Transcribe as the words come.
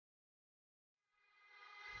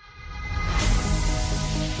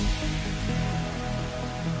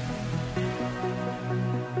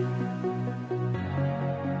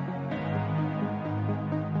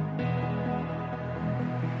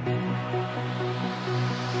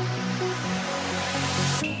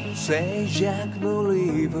静寂の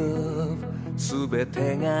リバーブ全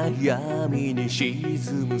てが闇に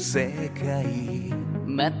沈む世界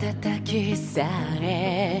瞬きさ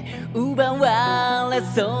え奪われ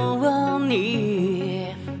そう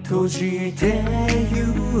に閉じてゆ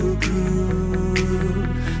く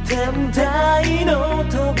天体の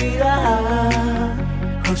扉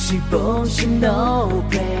星々の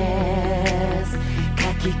ペース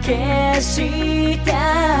かき消した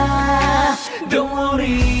Don't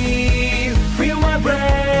worry, feel my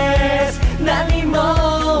breath 何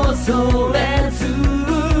も恐れず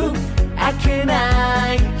明け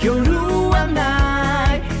ない夜は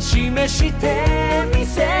ない示してみ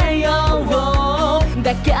せよう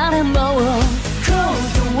だからもう Close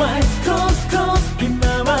your eyes, close, close 今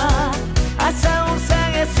は朝を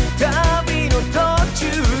探す旅の途中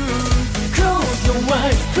Close your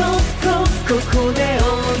eyes, close, close ここでお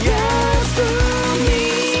やすみ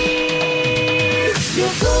夜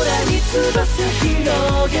空に翼広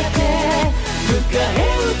げて迎え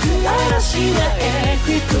撃つ嵐はエ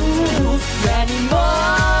クリプス何も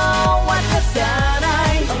渡さな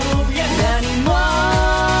い、何も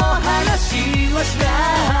話はしな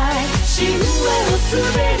い神話を滑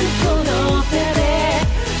るこの手で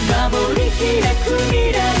守り開く未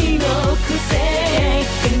来の癖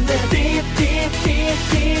In the deep, deep, deep,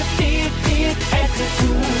 deep, deep, deep Eclipse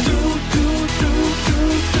Do, do, do, do,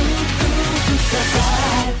 do, do,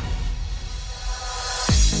 survive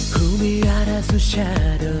踏み荒らすシャ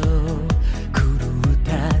ドウ狂った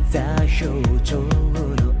座表情の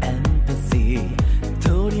エンパシー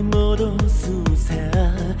取り戻すさ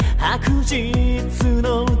白日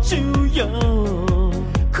の重要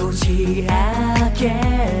こじ開け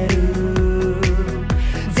る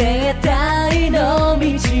絶対の道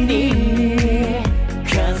に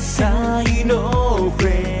火災のフレ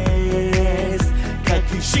ーズ書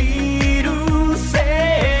き記せ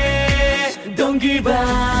Don't give up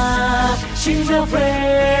信じろフ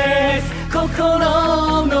レーズ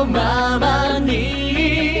心のまま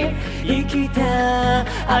に生きた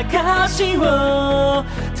証を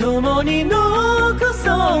共に残そ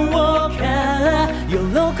うか喜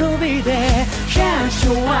びで Catch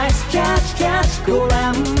your eyes, catch, catch ご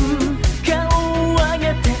覧顔を上げ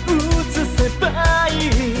て映せばいい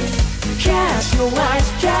Catch your eyes,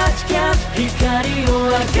 catch, catch 光を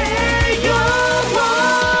上げよう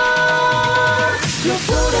夜空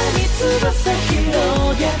に翼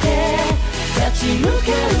広げて立ち向かう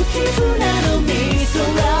絆のミソロ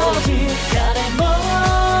ジー誰も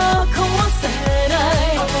壊せな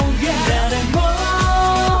い誰も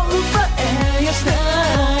奪えやしな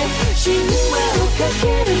い神話をかけ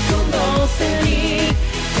るこの背に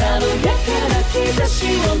軽やかな兆し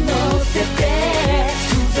を乗せて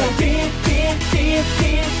To the deep, deep, deep,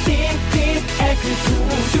 deep, deep, deep Eclipse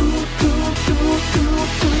Do, do, do, do, do,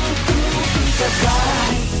 do, do,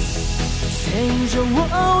 survive 戦場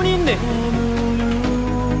に眠る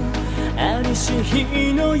ありし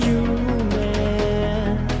日の夢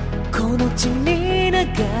この地に流れ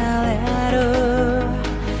る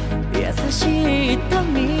優しい瞳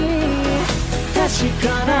確か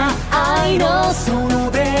な愛の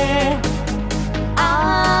園で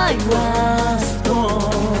I was born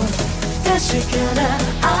確かな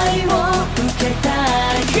愛を受けた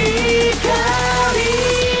い光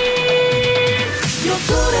夜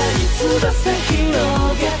空に翼広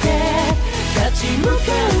げて立ち向か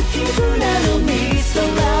う絆のミソロ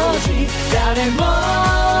ジー誰も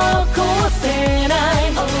壊せな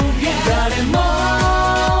い誰も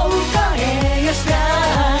奪えやしな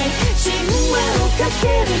い神話をかけ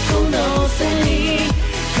るこの背に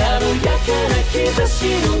軽やかな兆し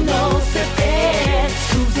を乗せ